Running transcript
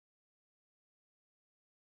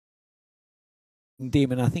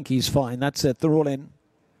Demon. I think he's fine. That's it. They're all in.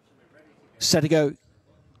 Set to go.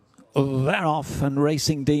 They're off, and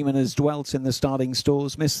Racing Demon has dwelt in the starting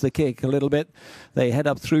stalls, missed the kick a little bit. They head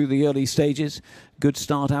up through the early stages. Good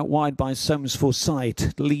start out wide by Soames for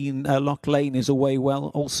Sight. LOUGH is away well.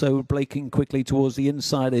 Also breaking quickly towards the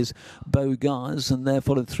inside is Bogars, and they're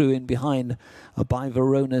followed through in behind by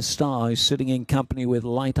Verona Star, who's sitting in company with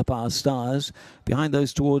Light Up Our Stars. Behind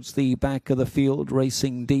those towards the back of the field,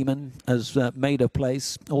 Racing Demon has made a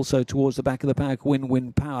place. Also towards the back of the pack,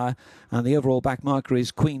 Win Power, and the overall back marker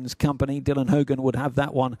is Queen's Company. Dylan Hogan would have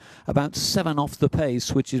that one about 7 off the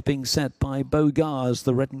pace, which is being set by Bogars,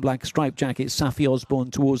 the red and black striped jacket. Safi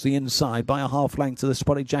Osborne towards the inside by a half length to the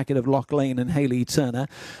spotted jacket of LEANE and Hayley Turner.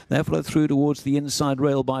 They're followed through towards the inside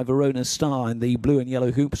rail by Verona Star in the blue and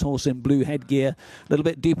yellow hoops, horse in blue headgear. A little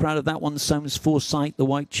bit deeper out of that one, Soames Foresight, the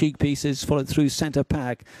white cheek pieces, followed through centre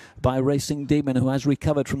pack by Racing Demon, who has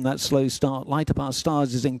recovered from that slow start. Light Up Our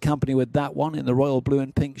Stars is in company with that one in the royal blue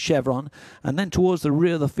and pink chevron. And then towards the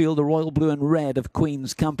rear of the field, the royal blue and red of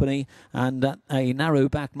Queen's Company, and a narrow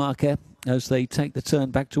back marker as they take the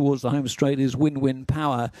turn back towards the home straight is Win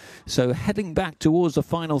Power. So heading back towards the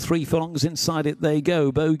final 3 furlongs, inside it they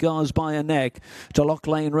go. Bogars by a neck to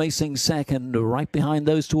LEANE racing second. Right behind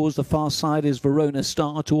those towards the far side is Verona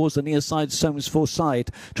Star. Towards the near side, Soames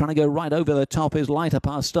Foresight. Trying to go right over the top is Light Up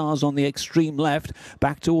Our Stars on the extreme left.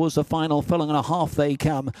 Back towards the final furlong and a half they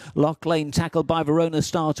come. LEANE tackled by Verona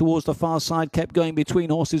Star towards the far side. Kept going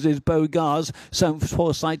between horses is Bogars. Soames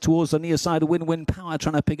Foresight towards the near side. Win Power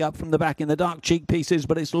trying to pick up from the back in the dark cheek pieces,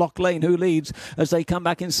 but it's LEANE who leads as they come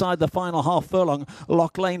back inside the final half furlong.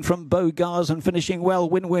 LEANE from Bogars and finishing well,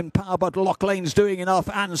 Win Power, but LEANE's doing enough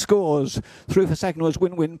and scores. Through for second was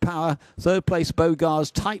Win Power. Third place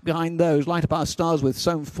Bogars, tight behind those. Light Up Our Stars with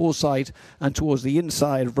Soames Foresight, and towards the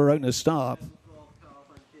inside Verona Star.